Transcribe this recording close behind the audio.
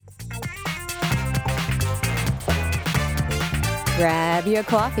grab your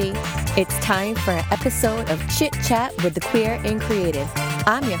coffee. It's time for an episode of Chit Chat with the Queer and Creative.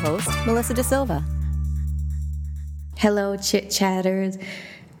 I'm your host, Melissa Da Silva. Hello, Chit Chatters.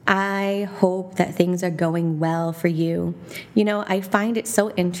 I hope that things are going well for you. You know, I find it so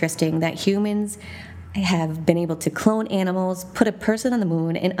interesting that humans have been able to clone animals, put a person on the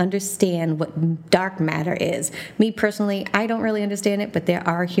moon, and understand what dark matter is. Me personally, I don't really understand it, but there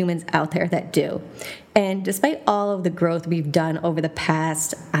are humans out there that do. And despite all of the growth we've done over the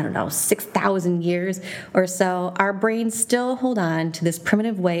past, 6,000 years or so, our brains still hold on to this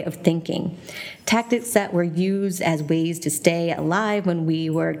primitive way of thinking. Tactics that were used as ways to stay alive when we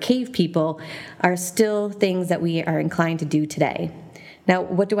were cave people are still things that we are inclined to do today. Now,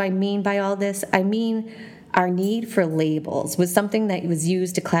 what do I mean by all this? I mean our need for labels was something that was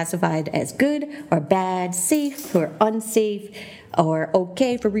used to classify as good or bad, safe or unsafe, or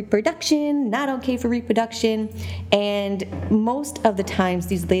okay for reproduction, not okay for reproduction. And most of the times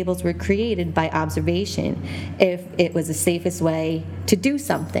these labels were created by observation if it was the safest way to do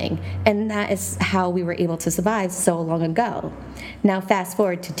something. And that is how we were able to survive so long ago. Now, fast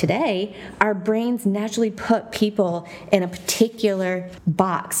forward to today, our brains naturally put people in a particular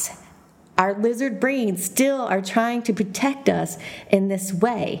box. Our lizard brains still are trying to protect us in this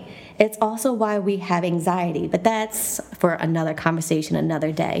way. It's also why we have anxiety, but that's for another conversation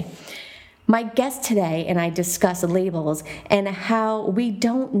another day. My guest today and I discuss labels and how we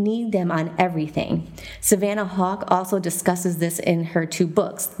don't need them on everything. Savannah Hauk also discusses this in her 2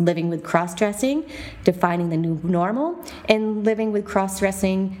 books, Living with Cross-Dressing, Defining the New Normal, and Living with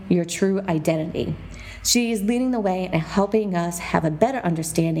Cross-Dressing, Your True Identity. She is leading the way and helping us have a better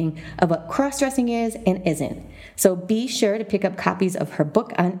understanding of what cross-dressing is and isn't. So be sure to pick up copies of her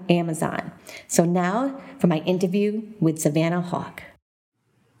book on Amazon. So now for my interview with Savannah Hauk.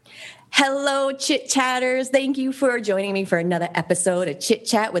 Hello, Chit Chatters. Thank you for joining me for another episode of Chit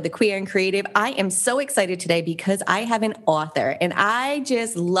Chat with the Queer and Creative. I am so excited today because I have an author, and I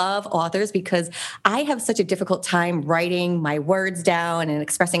just love authors because I have such a difficult time writing my words down and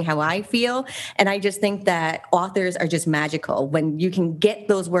expressing how I feel. And I just think that authors are just magical when you can get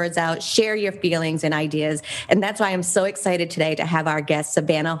those words out, share your feelings and ideas. And that's why I'm so excited today to have our guest,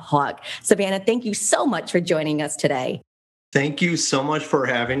 Savannah Hauk. Savannah, thank you so much for joining us today. Thank you so much for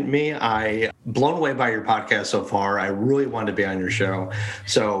having me. I'm blown away by your podcast so far. I really want to be on your show.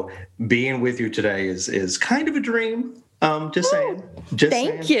 So being with you today is kind of a dream. Saying.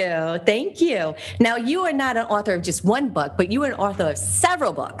 Thank you. Now, you are not an author of just one book, but you are an author of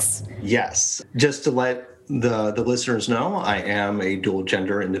several books. Yes. Just to let the listeners know, I am a dual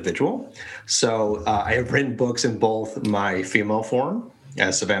gender individual. So I have written books in both my female form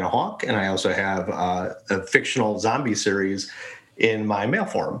as Savannah Hauk, and I also have a fictional zombie series in my male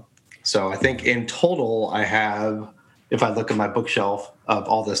form. So I think in total I have, if I look at my bookshelf of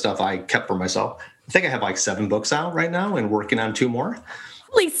all the stuff I kept for myself, I think I have like 7 books out right now and working on 2 more.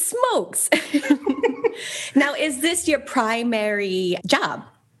 Holy smokes. Now, is this your primary job?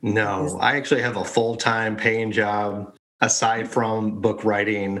 No, I actually have a full-time paying job aside from book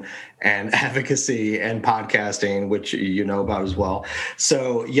writing and advocacy and podcasting, which you know about as well.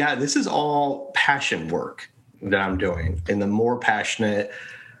 So yeah, this is all passion work that I'm doing. And the more passionate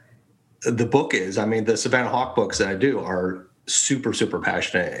the book is, the Savannah Hauk books that I do are super, super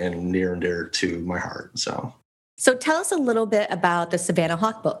passionate and near and dear to my heart. So tell us a little bit about the Savannah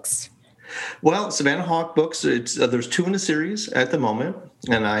Hauk books. Well, Savannah Hauk books, there's 2 in the series at the moment,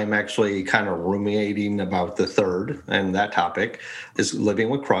 and I'm actually kind of ruminating about the 3rd, and that topic is Living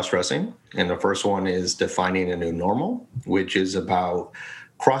with Cross-Dressing. And the first one is Defining a New Normal, which is about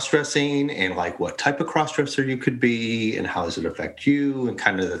cross-dressing and like what type of cross-dresser you could be and how does it affect you and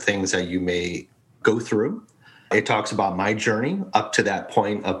kind of the things that you may go through. It talks about my journey up to that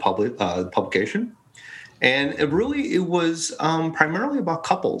point of publication. And it was primarily about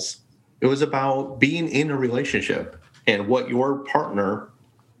couples. It was about being in a relationship and what your partner,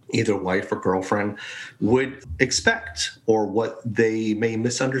 either wife or girlfriend, would expect or what they may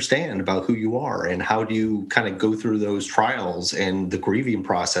misunderstand about who you are and how do you kind of go through those trials and the grieving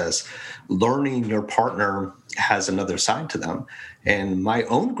process, learning your partner has another side to them. And my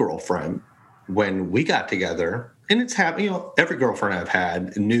own girlfriend, when we got together, and it's happened, every girlfriend I've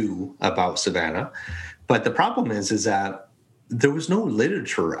had knew about Savannah, but the problem is that there was no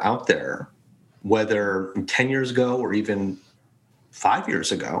literature out there, whether 10 years ago or even 5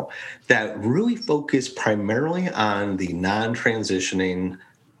 years ago, that really focused primarily on the non-transitioning,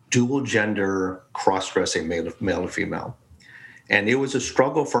 dual gender, cross-dressing male to female. And it was a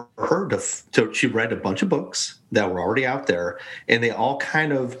struggle for her she read a bunch of books that were already out there, and they all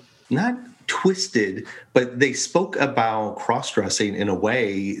kind of not twisted, but they spoke about cross-dressing in a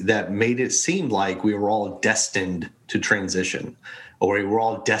way that made it seem like we were all destined to transition, or we were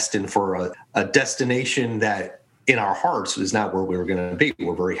all destined for a destination that in our hearts is not where we were going to be.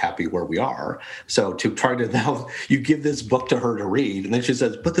 We're very happy where we are. So to try to now, you give this book to her to read, and then she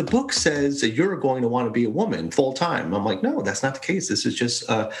says, but the book says that you're going to want to be a woman full time. I'm like, no, that's not the case. This is just,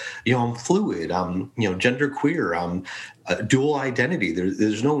 I'm fluid. I'm, gender queer. I'm dual identity.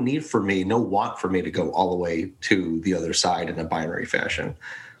 There's no need for me, no want for me to go all the way to the other side in a binary fashion.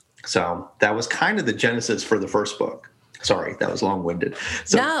 So that was kind of the genesis for the first book. Sorry, that was long-winded.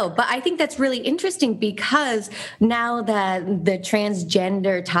 No, but I think that's really interesting because now that the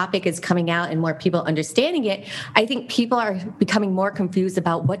transgender topic is coming out and more people understanding it, I think people are becoming more confused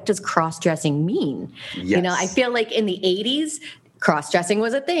about what does cross-dressing mean. Yes. I feel like in the 80s, cross-dressing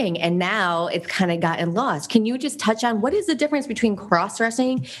was a thing, and now it's kind of gotten lost. Can you just touch on what is the difference between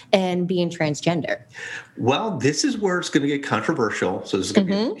cross-dressing and being transgender? Well, this is where it's going to get controversial. So this is going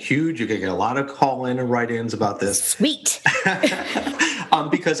to be huge. You're going to get a lot of call-in and write-ins about this. Sweet.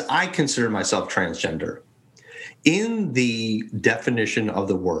 Because I consider myself transgender. In the definition of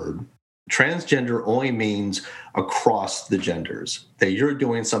the word, transgender only means across the genders, that you're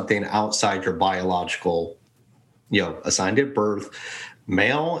doing something outside your biological assigned at birth.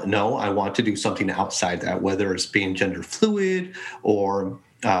 Male, no, I want to do something outside that, whether it's being gender fluid or,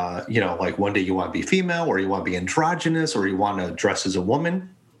 like one day you want to be female or you want to be androgynous or you want to dress as a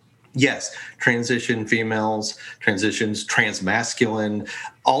woman. Yes, transition females, transitions, transmasculine,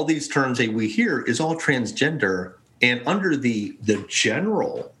 all these terms that we hear is all transgender. And under the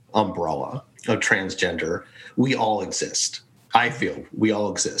general umbrella of transgender, we all exist. I feel we all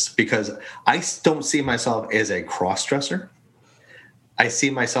exist because I don't see myself as a cross-dresser. I see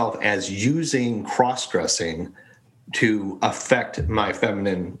myself as using cross-dressing to affect my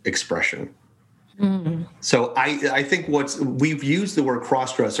feminine expression. Mm-hmm. So I think we've used the word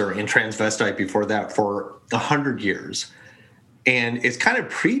cross-dresser and transvestite before that for 100 years. And it's kind of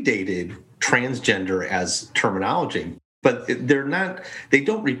predated transgender as terminology. But they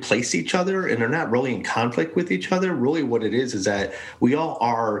don't replace each other, and they're not really in conflict with each other. Really what it is that we all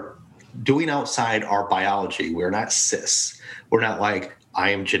are doing outside our biology. We're not cis. We're not like,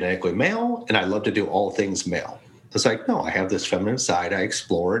 I am genetically male, and I love to do all things male. It's like, no, I have this feminine side. I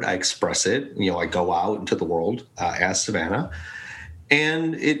explore it. I express it. I go out into the world as Savannah.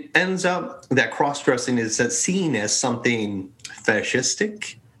 And it ends up that cross-dressing is seen as something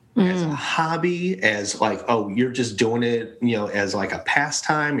fetishistic, as a hobby, as like, oh, you're just doing it, as like a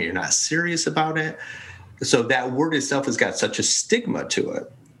pastime, you're not serious about it. So that word itself has got such a stigma to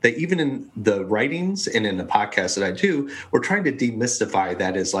it that even in the writings and in the podcast that I do, we're trying to demystify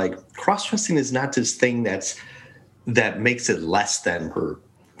that as like cross-dressing is not this thing that makes it less than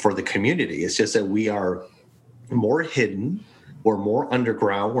for the community. It's just that we are more hidden. We're more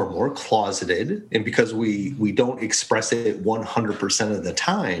underground, we're more closeted, and because we don't express it 100% of the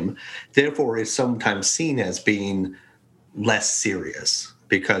time, therefore it's sometimes seen as being less serious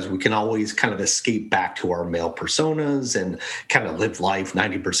because we can always kind of escape back to our male personas and kind of live life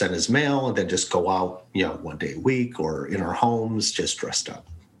 90% as male and then just go out, one day a week or in our homes just dressed up.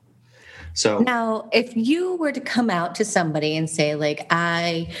 So now, if you were to come out to somebody and say, like,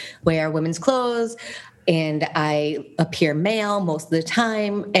 I wear women's clothes, and I appear male most of the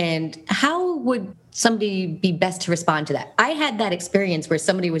time. And how would somebody be best to respond to that? I had that experience where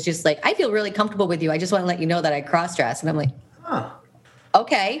somebody was just like, I feel really comfortable with you. I just want to let you know that I cross-dress. And I'm like,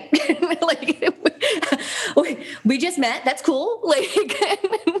 okay. Like, we just met. That's cool.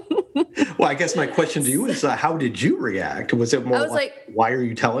 Well, I guess my question to you is, how did you react? Was it more like, why are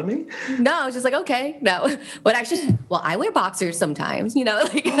you telling me? No, I was just like, okay, no. But actually, I wear boxers sometimes, So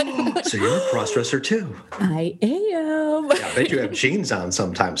you're a cross-dresser too. I am. Yeah, I bet you have jeans on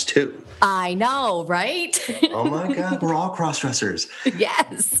sometimes too. I know, right? Oh my God, we're all cross-dressers.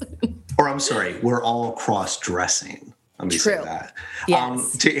 Yes. Or I'm sorry, we're all cross-dressing. Let me say that.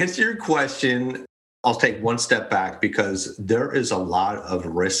 Yes. To answer your question, I'll take one step back because there is a lot of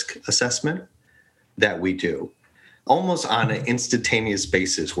risk assessment that we do. Almost on an instantaneous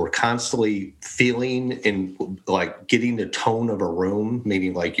basis, we're constantly feeling and like getting the tone of a room,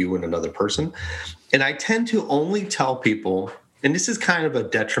 meaning like you and another person. And I tend to only tell people, and this is kind of a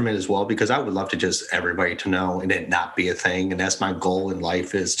detriment as well, because I would love to just everybody to know and it not be a thing. And that's my goal in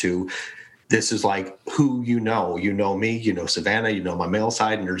life is to, this is like who you know me, you know Savannah, you know my male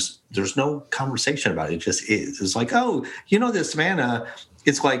side, and there's no conversation about it. It just is. It's like, oh, this Savannah,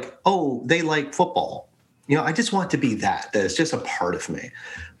 it's like, oh, they like football. I just want to be that. It's just a part of me.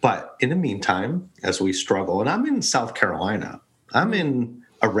 But in the meantime, as we struggle, and I'm in South Carolina, I'm in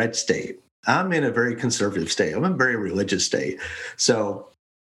a red state. I'm in a very conservative state. I'm in a very religious state. So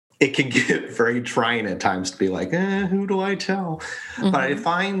it can get very trying at times to be like, who do I tell? But I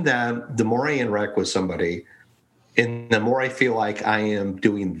find that the more I interact with somebody, and the more I feel like I am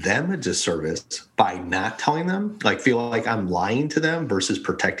doing them a disservice by not telling them, like feel like I'm lying to them versus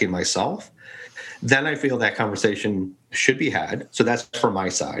protecting myself, then I feel that conversation should be had. So that's from my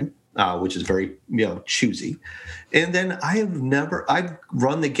side, which is very, choosy. And then I've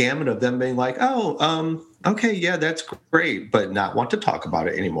run the gamut of them being like, okay, yeah, that's great, but not want to talk about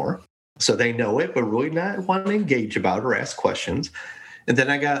it anymore. So they know it, but really not want to engage about it or ask questions. And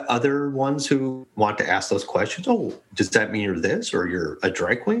then I got other ones who want to ask those questions. Oh, does that mean you're this, or you're a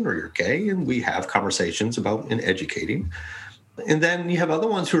drag queen, or you're gay? And we have conversations about and educating. And then you have other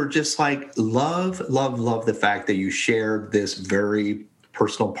ones who are just like, love the fact that you shared this very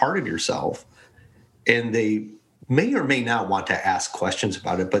personal part of yourself. And they may or may not want to ask questions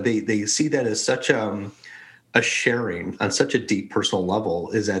about it, but they see that as such a sharing on such a deep personal level,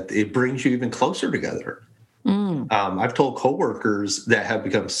 is that it brings you even closer together. I've told coworkers that have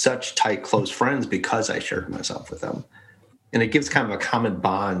become such tight, close friends because I shared myself with them. And it gives kind of a common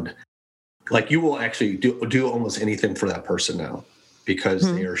bond. Like you will actually do almost anything for that person now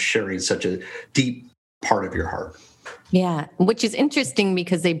because they are sharing such a deep part of your heart. Yeah, which is interesting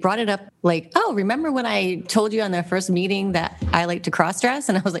because they brought it up like, oh, remember when I told you on the first meeting that I like to cross-dress?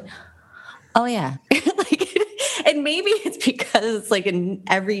 And I was like, oh, yeah. And maybe it's because it's like an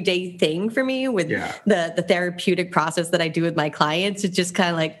everyday thing for me with the therapeutic process that I do with my clients. It's just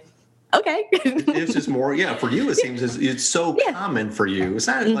kind of like, okay. It's just more, for you, it seems it's so common for you. It's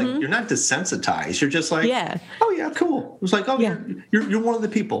not like you're not desensitized. You're just like, oh, yeah, cool. It's like, you're one of the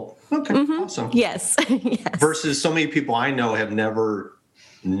people. Okay, awesome. Yes. Versus so many people I know have never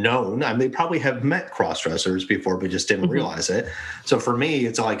known. I mean, they probably have met cross-dressers before, but just didn't realize it. So for me,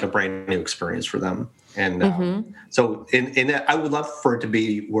 it's like a brand new experience for them. And so I would love for it to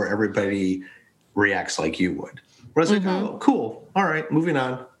be where everybody reacts like you would. Where it's like, oh, cool. All right, moving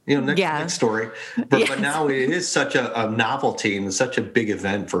on. Next story. But now it is such a novelty and such a big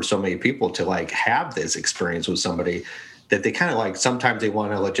event for so many people to like have this experience with somebody that they kind of like, sometimes they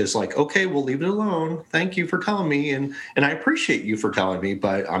want to just like, okay, we'll leave it alone. Thank you for telling me. And I appreciate you for telling me,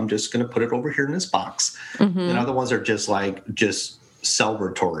 but I'm just going to put it over here in this box. And other ones are just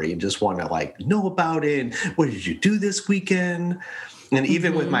celebratory and just want to like know about it. What did you do this weekend? And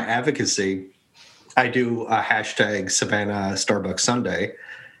even with my advocacy, I do a hashtag Savannah Starbucks Sunday.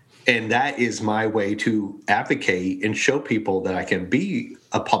 And that is my way to advocate and show people that I can be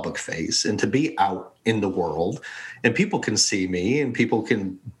a public face and to be out in the world. And people can see me and people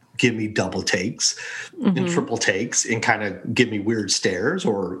can give me double takes and triple takes and kind of give me weird stares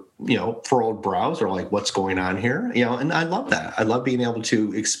or, furrowed brows or like, what's going on here? And I love that. I love being able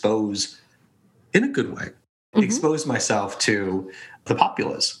to expose in a good way, expose myself to the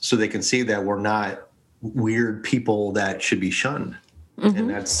populace so they can see that we're not weird people that should be shunned.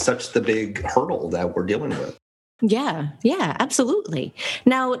 And that's such the big hurdle that we're dealing with. Yeah, absolutely.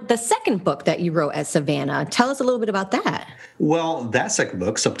 Now, the second book that you wrote at Savannah, tell us a little bit about that. Well, that second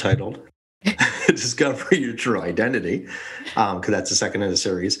book, subtitled Discover Your True Identity, because that's the second in the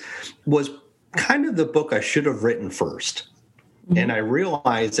series, was kind of the book I should have written first. And I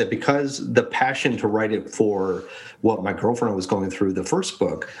realized that because the passion to write it for what my girlfriend was going through the first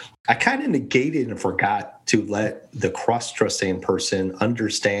book, I kind of negated and forgot to let the cross-dressing person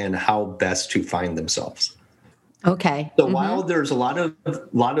understand how best to find themselves. Okay. So while there's a lot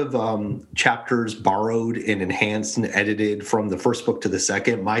of chapters borrowed and enhanced and edited from the first book to the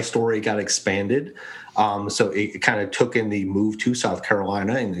second, my story got expanded. So it kind of took in the move to South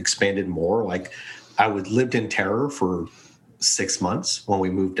Carolina and expanded more. Like I lived in terror for 6 months when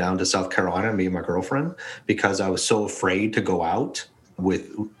we moved down to South Carolina, me and my girlfriend, because I was so afraid to go out with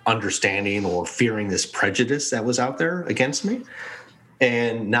understanding or fearing this prejudice that was out there against me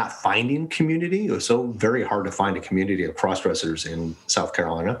and not finding community. It was so very hard to find a community of cross-dressers in South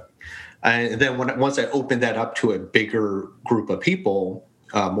Carolina. And then once I opened that up to a bigger group of people,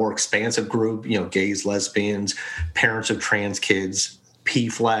 more expansive group, gays, lesbians, parents of trans kids,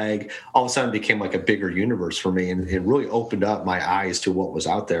 PFLAG, all of a sudden became like a bigger universe for me. And it really opened up my eyes to what was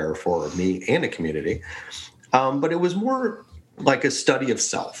out there for me and the community. But it was more like a study of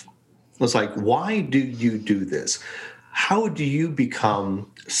self. It was like, why do you do this? How do you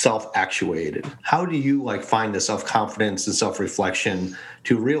become self-actuated? How do you find the self-confidence and self-reflection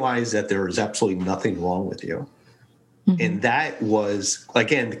to realize that there is absolutely nothing wrong with you? And that was,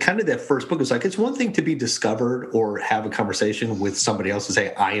 again, kind of that first book was like, it's one thing to be discovered or have a conversation with somebody else and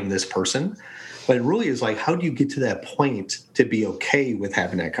say, I am this person. But it really is like, how do you get to that point to be okay with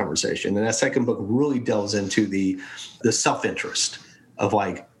having that conversation? And that second book really delves into the self-interest of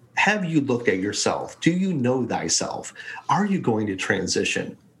like, have you looked at yourself? Do you know thyself? Are you going to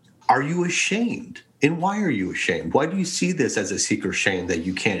transition? Are you ashamed? And why are you ashamed? Why do you see this as a secret shame that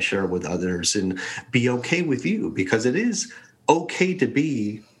you can't share with others and be okay with you? Because it is okay to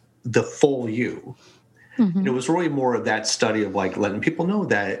be the full you. Mm-hmm. And it was really more of that study of like letting people know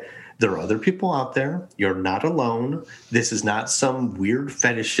that there are other people out there. You're not alone. This is not some weird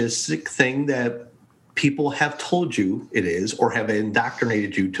fetishistic thing that people have told you it is or have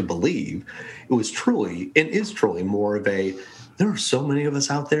indoctrinated you to believe. It was truly and is truly more of a, there are so many of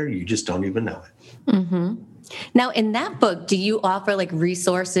us out there, you just don't even know it. Mm-hmm. Now, in that book, do you offer like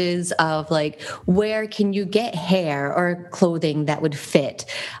resources of like, where can you get hair or clothing that would fit,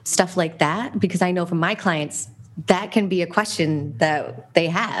 stuff like that? Because I know from my clients, that can be a question that they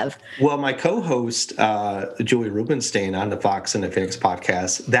have. Well, my co-host, Julie Rubenstein on the Fox and the Phoenix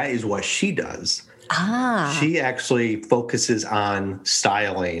podcast, that is what she does. She actually focuses on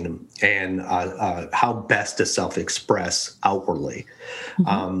styling and how best to self-express outwardly.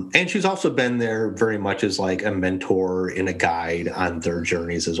 Mm-hmm. And she's also been there very much as like a mentor and a guide on their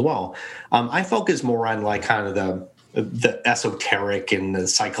journeys as well. I focus more on like kind of the esoteric and the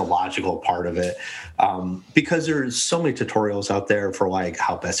psychological part of it, because there's so many tutorials out there for like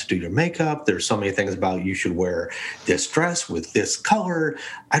how best to do your makeup. There's so many things about you should wear this dress with this color.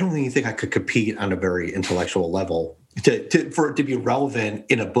 I don't even think I could compete on a very intellectual level for it to be relevant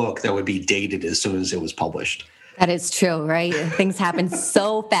in a book that would be dated as soon as it was published. That is true, right? Things happen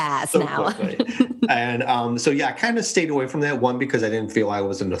so fast now. And so, yeah, I kind of stayed away from that one because I didn't feel I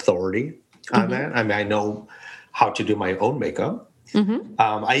was an authority on that. I mean, I know how to do my own makeup. Mm-hmm.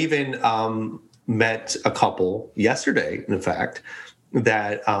 I even met a couple yesterday, in fact,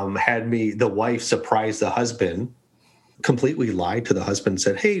 that had the wife surprise the husband, completely lied to the husband,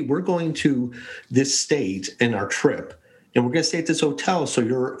 said, hey, we're going to this state in our trip, and we're going to stay at this hotel so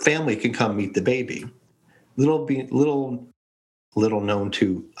your family can come meet the baby. Little known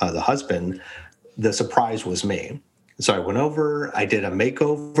to the husband, the surprise was me. So I went over, I did a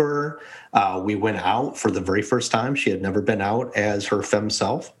makeover. We went out for the very first time. She had never been out as her femme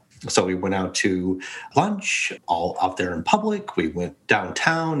self. So we went out to lunch, all out there in public. We went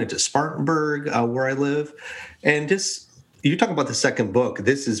downtown into Spartanburg, where I live. And just, you're talking about the second book.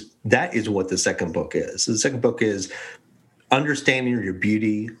 That is what the second book is. The second book is understanding your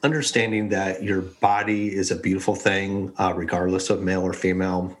beauty, understanding that your body is a beautiful thing, regardless of male or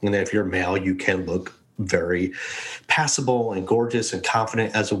female. And that if you're male, you can look very passable and gorgeous and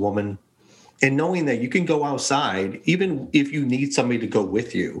confident as a woman. And knowing that you can go outside, even if you need somebody to go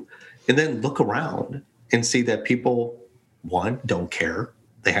with you, and then look around and see that people, one, don't care.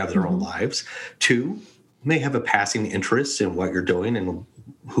 They have their own lives. Two, may have a passing interest in what you're doing and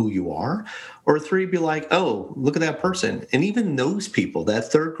who you are. Or three, be like, oh, look at that person. And even those people,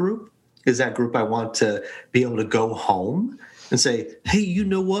 that third group, is that group I want to be able to go home and say, hey, you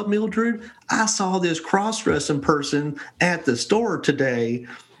know what, Mildred? I saw this cross-dressing person at the store today.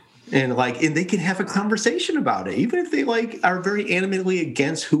 And they can have a conversation about it. Even if they are very animatedly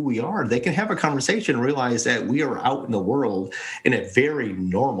against who we are, they can have a conversation and realize that we are out in the world in a very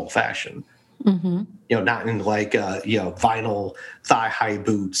normal fashion. Mm-hmm. Not in vinyl thigh-high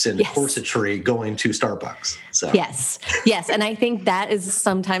boots and corsetry going to Starbucks. So. Yes. And I think that is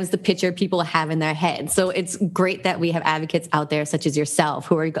sometimes the picture people have in their head. So it's great that we have advocates out there such as yourself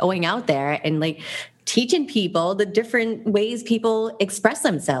who are going out there and teaching people the different ways people express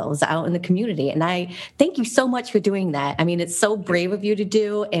themselves out in the community. And I thank you so much for doing that. I mean, it's so brave of you to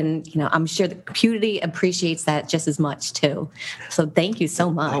do. And, I'm sure the community appreciates that just as much too. So thank you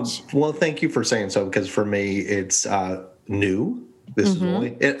so much. Well, thank you for saying so, because for me, it's new. This is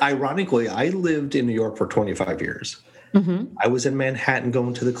only, ironically, I lived in New York for 25 years. Mm-hmm. I was in Manhattan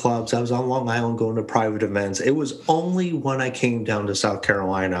going to the clubs. I was on Long Island going to private events. It was only when I came down to South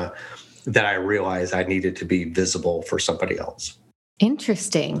Carolina that I realized I needed to be visible for somebody else.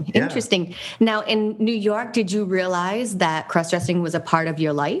 Interesting. Now, in New York, did you realize that cross-dressing was a part of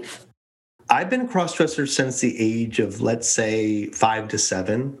your life? I've been a cross-dresser since the age of, let's say, 5 to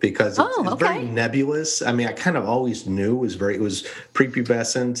 7, because it's very nebulous. I mean, I kind of always knew it was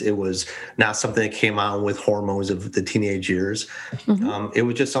prepubescent. It was not something that came on with hormones of the teenage years. Mm-hmm. It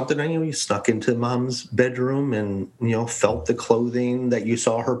was just something that, you snuck into mom's bedroom and, felt the clothing that you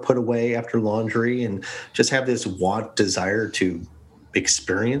saw her put away after laundry and just have this desire to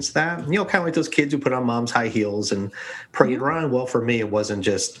experience that. Kind of like those kids who put on mom's high heels and parade around. Well, for me, it wasn't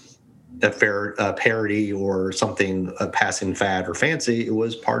just a parody or something, a passing fad or fancy. It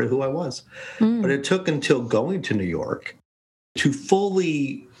was part of who I was. But it took until going to New York to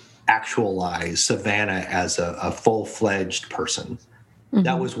fully actualize Savannah as a full-fledged person.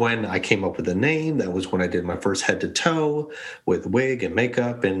 That was when I came up with a name. That was when I did my first head to toe with wig and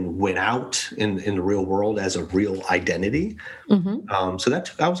makeup and went out in the real world as a real identity. So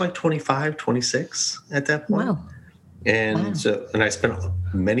I was like 25, 26 at that point. Wow. And I spent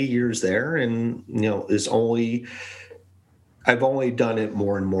many years there, and I've only done it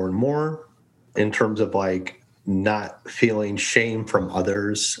more and more and more in terms of like not feeling shame from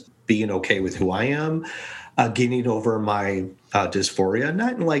others, being okay with who I am, getting over my dysphoria,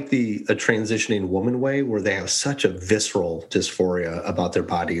 not in like a transitioning woman way where they have such a visceral dysphoria about their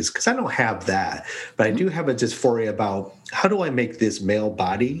bodies, because I don't have that, but I do have a dysphoria about how do I make this male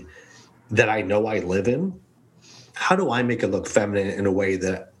body that I know I live in, how do I make it look feminine in a way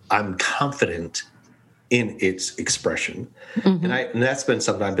that I'm confident in its expression? And that's been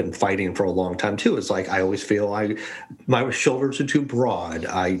something I've been fighting for a long time too. It's like I always feel my shoulders are too broad.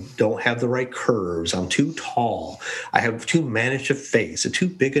 I don't have the right curves. I'm too tall. I have too mannish a face, too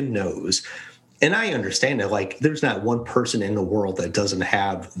big a nose. And I understand that like there's not one person in the world that doesn't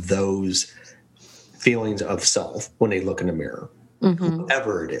have those feelings of self when they look in the mirror,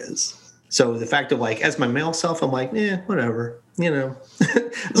 whoever it is. So the fact of like, as my male self, I'm like, whatever,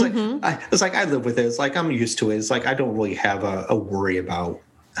 it's like I live with it. It's like I'm used to it. It's like I don't really have a worry about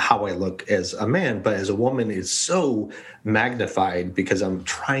how I look as a man, but as a woman, it's so magnified because I'm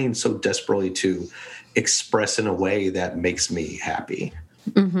trying so desperately to express in a way that makes me happy.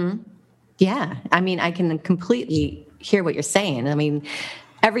 Yeah, I mean, I can completely hear what you're saying. I mean,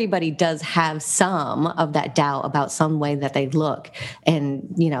 everybody does have some of that doubt about some way that they look,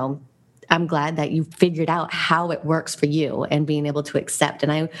 and I'm glad that you figured out how it works for you and being able to accept.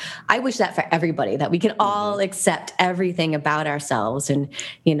 And I wish that for everybody, that we can all accept everything about ourselves and,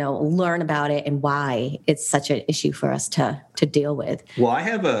 learn about it and why it's such an issue for us to deal with. Well, I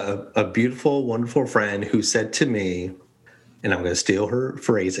have a beautiful, wonderful friend who said to me, and I'm going to steal her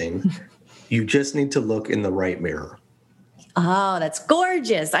phrasing, you just need to look in the right mirror. Oh, that's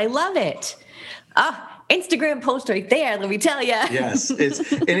gorgeous. I love it. Instagram post right there, let me tell you. Yes,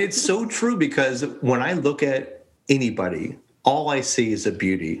 it's so true, because when I look at anybody, all I see is a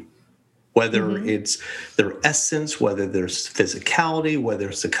beauty, whether it's their essence, whether there's physicality, whether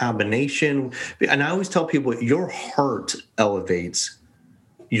it's a combination. And I always tell people, your heart elevates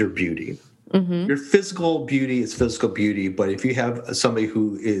your beauty. Your physical beauty is physical beauty, but if you have somebody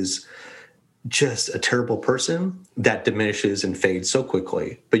who is just a terrible person, that diminishes and fades so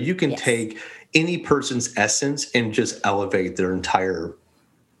quickly. But you can take any person's essence and just elevate their entire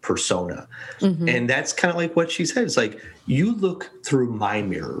persona. And that's kind of like what she said. It's like, you look through my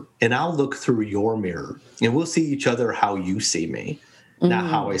mirror and I'll look through your mirror, and we'll see each other how you see me, not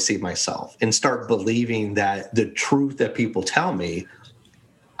how I see myself, and start believing that the truth that people tell me,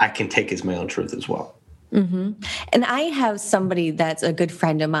 I can take as my own truth as well. And I have somebody that's a good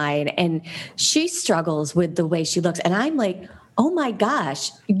friend of mine, and she struggles with the way she looks. And I'm like, oh my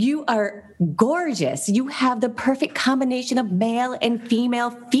gosh, you are gorgeous. You have the perfect combination of male and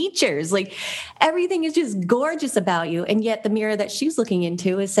female features. Like, everything is just gorgeous about you. And yet the mirror that she's looking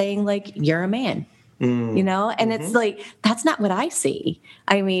into is saying, like, you're a man. And it's like, that's not what I see.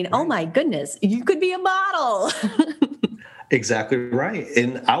 I mean, oh my goodness, you could be a model. Exactly right.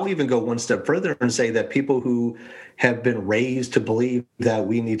 And I'll even go one step further and say that people who have been raised to believe that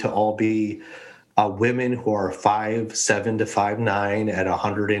we need to all be women who are 5'7" to 5'9" at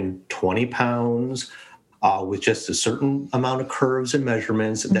 120 pounds with just a certain amount of curves and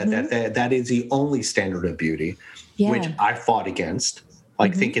measurements, that is the only standard of beauty, which I fought against,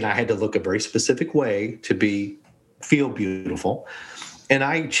 like thinking I had to look a very specific way to feel beautiful. And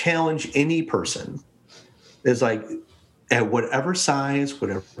I challenge any person. It's like, at whatever size,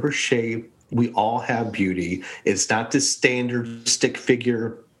 whatever shape, we all have beauty. It's not this standard stick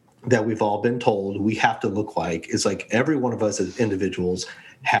figure that we've all been told we have to look like. It's like every one of us as individuals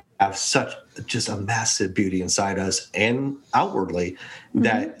have such just a massive beauty inside us and outwardly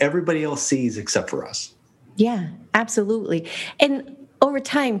that everybody else sees except for us. Yeah, absolutely. And over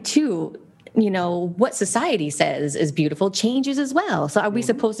time, too, what society says is beautiful changes as well. So are we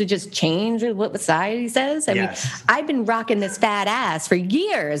supposed to just change what society says? I mean, I've been rocking this fat ass for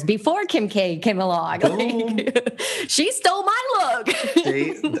years before Kim K came along. Like, she stole my look.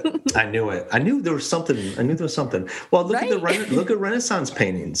 I knew it. I knew there was something. Well, look at Renaissance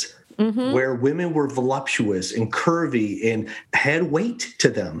paintings where women were voluptuous and curvy and had weight to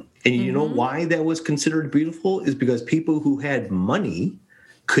them. And you know why that was considered beautiful is because people who had money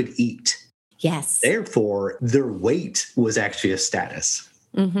could eat. Yes. Therefore, their weight was actually a status.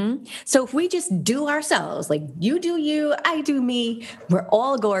 Mm-hmm. So if we just do ourselves, like you do you, I do me, we're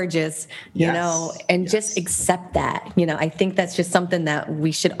all gorgeous, and just accept that. I think that's just something that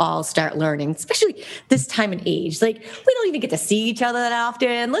we should all start learning, especially this time and age. Like, we don't even get to see each other that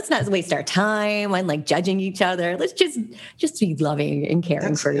often. Let's not waste our time on like judging each other. Let's just be loving and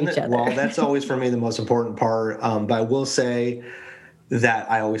caring for each other. Well, that's always for me the most important part. But I will say that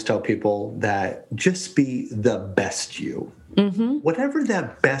I always tell people that just be the best you. Mm-hmm. Whatever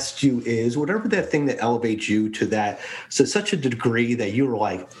that best you is, whatever that thing that elevates you to such a degree that you're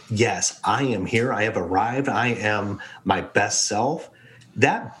like, yes, I am here, I have arrived, I am my best self.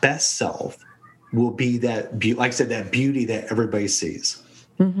 That best self will be that, like I said, that beauty that everybody sees.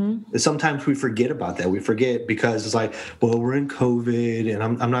 Mm-hmm. Sometimes we forget about that. We forget because it's like, well, we're in COVID and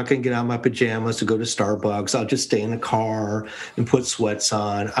I'm not going to get out of my pajamas to go to Starbucks. I'll just stay in the car and put sweats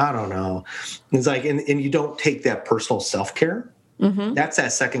on. I don't know. It's like, and you don't take that personal self-care. Mm-hmm. That's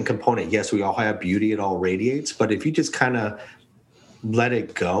that second component. Yes, we all have beauty. It all radiates. But if you just kind of let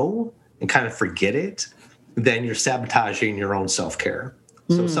it go and kind of forget it, then you're sabotaging your own self-care.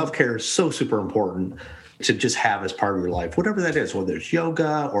 So self-care is so super important to just have as part of your life, whatever that is, whether it's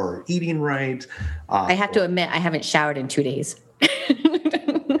yoga or eating right. I have to admit, I haven't showered in 2 days.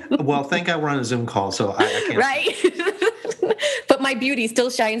 Well, thank God we're on a Zoom call, so I can't. Right? But my beauty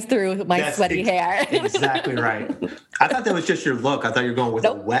still shines through my sweaty hair. Exactly right. I thought that was just your look. I thought you were going with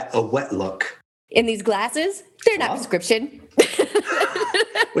a wet look. In these glasses, they're not prescription.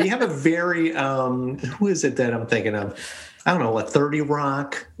 Well, you have a very, who is it that I'm thinking of? I don't know, what, 30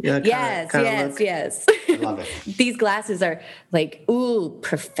 Rock? Yes. I love it. These glasses are like, ooh,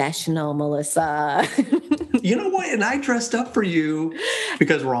 professional, Melissa. You know what? And I dressed up for you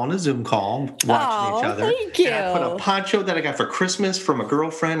because we're on a Zoom call watching each other. Thank you. And I put a poncho that I got for Christmas from a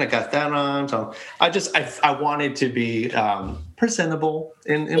girlfriend. I got that on. So I wanted to be presentable.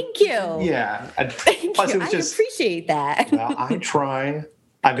 Thank you. Yeah. Thank you. I appreciate that. Well, I try.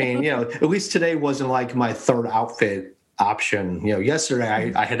 I mean, at least today wasn't like my third outfit option.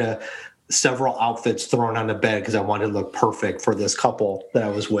 Yesterday I had several outfits thrown on the bed because I wanted to look perfect for this couple that I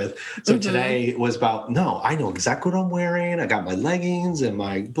was with. So today it was about, no, I know exactly what I'm wearing. I got my leggings and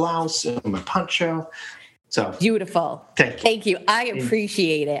my blouse and my poncho. So beautiful. Thank you. I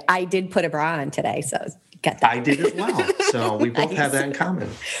appreciate it. I did put a bra on today, so get that. I did as well. So we both have that in common.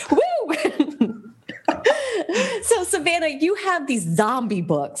 Woo! So, Savannah, you have these zombie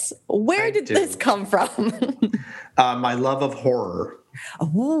books. Where did this come from? My love of horror.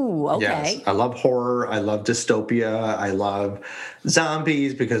 Ooh, okay. Yes, I love horror. I love dystopia. I love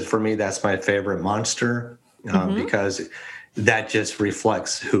zombies because for me, that's my favorite monster because that just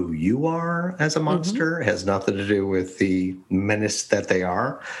reflects who you are as a monster. It has nothing to do with the menace that they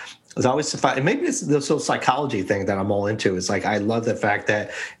are. It's always, maybe it's the whole psychology thing that I'm all into. It's like I love the fact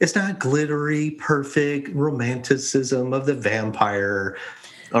that it's not glittery, perfect romanticism of the vampire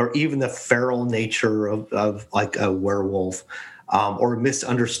or even the feral nature of like a werewolf or a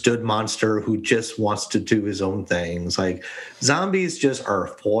misunderstood monster who just wants to do his own things. Like zombies just are a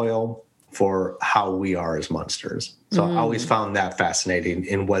foil for how we are as monsters. So I always found that fascinating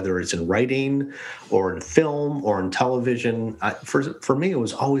in whether it's in writing or in film or in television. For me, it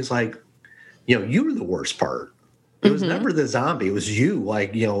was always like, you were the worst part. It was never the zombie. It was you,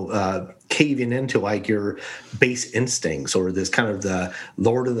 like, caving into like your base instincts or this kind of the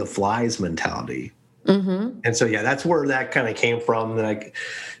Lord of the Flies mentality. And so, that's where that kind of came from. Like,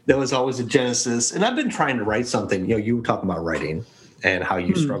 there was always a genesis. And I've been trying to write something. You were talking about writing and how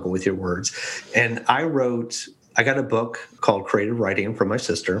you struggle with your words. And I got a book called Creative Writing from my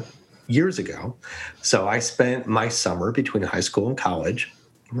sister years ago. So I spent my summer between high school and college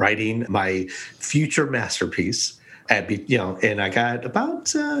writing my future masterpiece. And I got about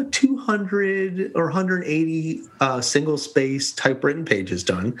 200 or 180 single-space typewritten pages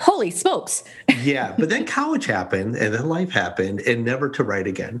done. Holy smokes. Yeah, but then college happened, and then life happened, and never to write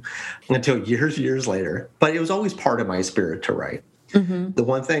again until years later. But it was always part of my spirit to write. The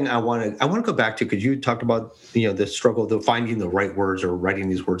one thing I want to go back to, because you talked about the struggle of finding the right words or writing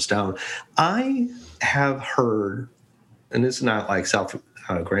these words down. I have heard, and this is not like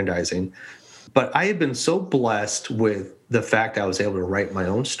self-aggrandizing, but I have been so blessed with the fact I was able to write my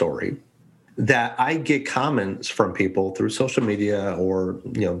own story that I get comments from people through social media or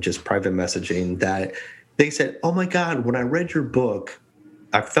just private messaging that they said, "Oh my God, when I read your book,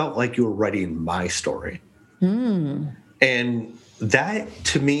 I felt like you were writing my story." And that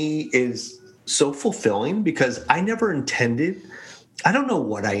to me is so fulfilling because I never intended I don't know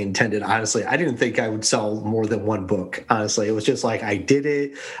what I intended, honestly. I didn't think I would sell more than one book, honestly. It was just like I did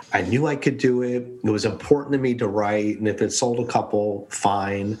it. I knew I could do it. It was important to me to write. And if it sold a couple,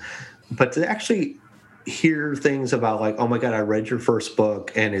 fine. But to actually hear things about like, oh my God, I read your first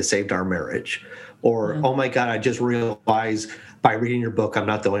book and it saved our marriage. Or, oh my God, I just realized by reading your book, I'm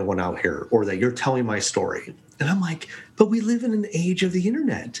not the only one out here. Or that you're telling my story. And I'm like, but we live in an age of the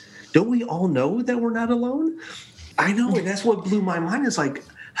internet. Don't we all know that we're not alone? I know, and that's what blew my mind is like,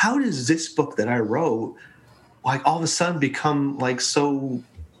 how does this book that I wrote, like all of a sudden become like so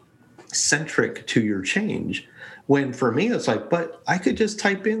centric to your change? When for me, it's like, but I could just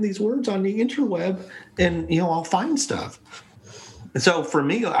type in these words on the interweb and, I'll find stuff. And so for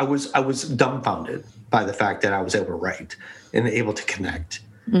me, I was dumbfounded by the fact that I was able to write and able to connect.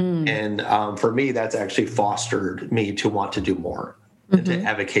 And for me, that's actually fostered me to want to do more. And to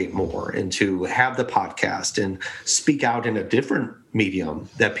advocate more and to have the podcast and speak out in a different medium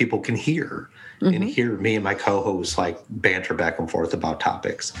that people can hear and hear me and my co-hosts like banter back and forth about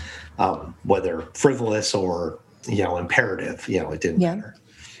topics, whether frivolous or, imperative, it didn't matter.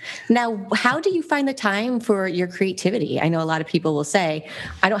 Now, how do you find the time for your creativity? I know a lot of people will say,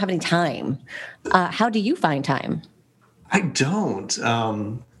 I don't have any time. How do you find time? I don't.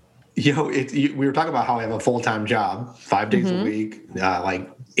 We were talking about how I have a full-time job, 5 days a week,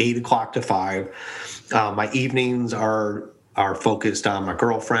 like 8 o'clock to 5. My evenings are focused on my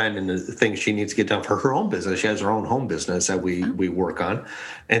girlfriend and the things she needs to get done for her own business. She has her own home business that we work on.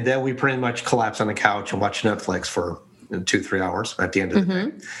 And then we pretty much collapse on the couch and watch Netflix for 2-3 hours at the end of the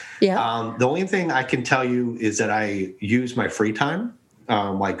day. Yeah. The only thing I can tell you is that I use my free time,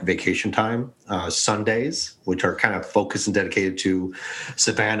 like vacation time, Sundays, which are kind of focused and dedicated to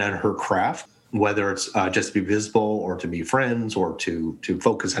Savannah and her craft, whether it's just to be visible or to be friends or to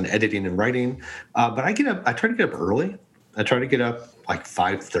focus on editing and writing. But I try to get up early. I try to get up like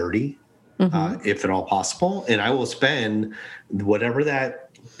 5:30, if at all possible. And I will spend whatever that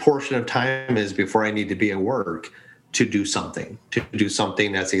portion of time is before I need to be at work to do something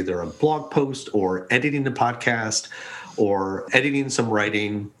that's either a blog post or editing the podcast or editing some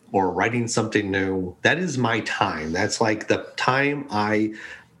writing or writing something new. That is my time. That's like the time I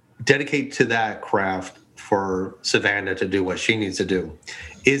dedicate to that craft for Savannah to do what she needs to do.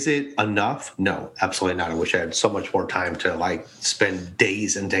 Is it enough? No, absolutely not. I wish I had so much more time to like spend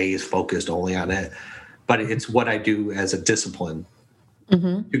days and days focused only on it. But it's what I do as a discipline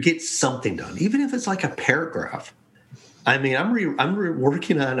to get something done, even if it's like a paragraph. I mean, I'm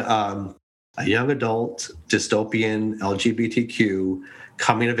working on a young adult dystopian LGBTQ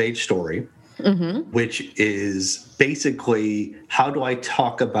coming of age story, which is basically how do I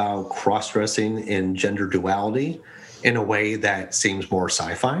talk about cross-dressing and gender duality in a way that seems more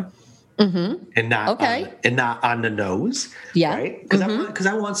sci-fi and not on the nose, right? Because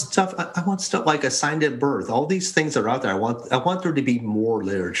I want stuff like Assigned at Birth. All these things that are out there. I want there to be more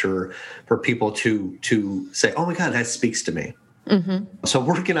literature for people to say, oh my God, that speaks to me. So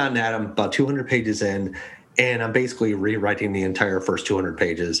working on that, I'm about 200 pages in, and I'm basically rewriting the entire first 200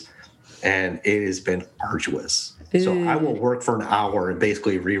 pages, and it has been arduous. So I will work for an hour and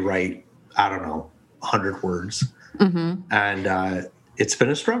basically rewrite, 100 words. And it's been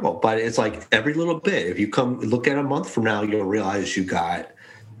a struggle, but it's like every little bit. If you come look at a month from now, you'll realize you got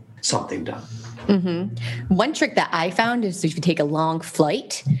something done. One trick that I found is if you take a long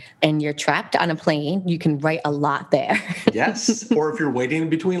flight and you're trapped on a plane, you can write a lot there. Yes. Or if you're waiting in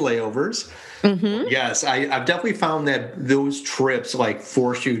between layovers. Yes. I've definitely found that those trips like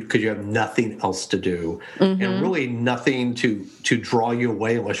force you because you have nothing else to do and really nothing to draw you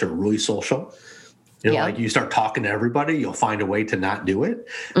away unless you're really social. Like you start talking to everybody, you'll find a way to not do it.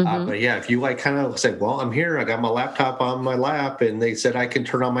 But yeah, if you like kind of say, well, I'm here, I got my laptop on my lap, and they said I can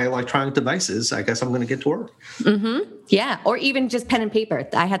turn on my electronic devices, I guess I'm going to get to work. Yeah, or even just pen and paper.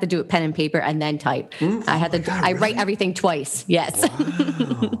 I had to do it pen and paper and then type. I write everything twice. Yes.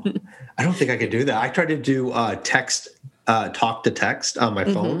 Wow. I don't think I could do that. I tried to do talk to text on my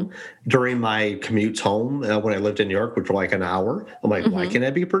phone during my commutes home when I lived in New York, which were like an hour. I'm like, why can't I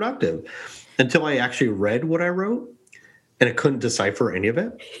be productive? Until I actually read what I wrote, and I couldn't decipher any of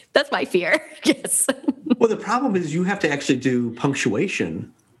it. That's my fear. Yes. Well, the problem is you have to actually do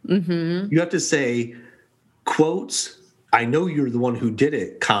punctuation. You have to say, quotes, I know you're the one who did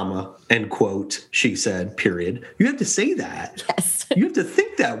it, comma, end quote, she said, period. You have to say that. Yes. You have to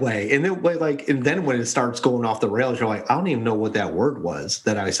think that way. And then when it starts going off the rails, you're like, I don't even know what that word was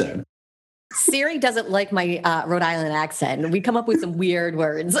that I said. Siri doesn't like my Rhode Island accent. We come up with some weird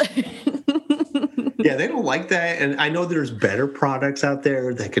words. Yeah, they don't like that. And I know there's better products out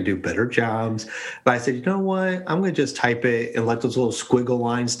there that could do better jobs. But I said, you know what? I'm going to just type it and let those little squiggle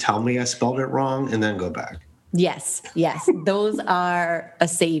lines tell me I spelled it wrong and then go back. Yes. Those are a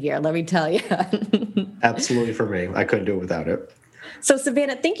savior, let me tell you. Absolutely for me. I couldn't do it without it. So,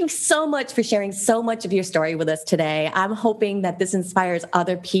 Savannah, thank you so much for sharing so much of your story with us today. I'm hoping that this inspires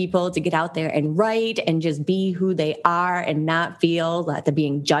other people to get out there and write and just be who they are and not feel that they're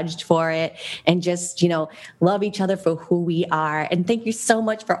being judged for it, and just, love each other for who we are. And thank you so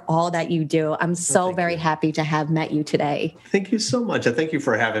much for all that you do. I'm so very happy to have met you today. Thank you so much. I thank you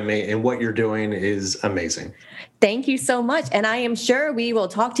for having me, and what you're doing is amazing. Thank you so much. And I am sure we will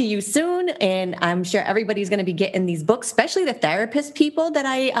talk to you soon. And I'm sure everybody's going to be getting these books, especially the therapist people that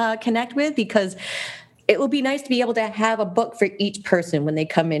I connect with, because it will be nice to be able to have a book for each person when they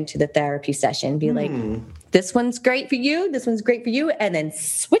come into the therapy session. Be like, this one's great for you, this one's great for you, and then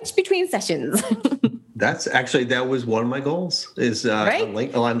switch between sessions. That was one of my goals is right?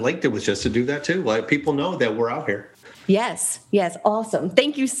 on LinkedIn was just to do that too. Like, people know that we're out here. Yes. Awesome.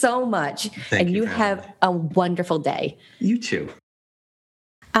 Thank you so much. Thank you. You have a wonderful day. You too.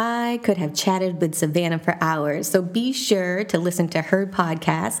 I could have chatted with Savannah for hours, so be sure to listen to her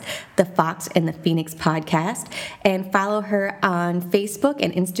podcast, the Fox and the Phoenix podcast, and follow her on Facebook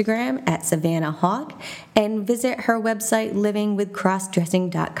and Instagram at Savannah Hauk, and visit her website,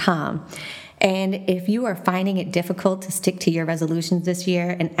 livingwithcrossdressing.com. And if you are finding it difficult to stick to your resolutions this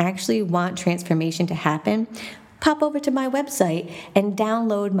year and actually want transformation to happen, pop over to my website and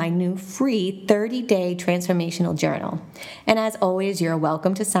download my new free 30-day transformational journal. And as always, you're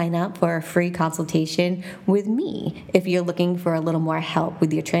welcome to sign up for a free consultation with me if you're looking for a little more help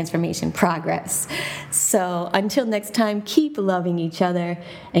with your transformation progress. So until next time, keep loving each other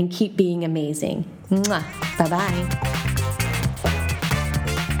and keep being amazing. Mwah. Bye-bye.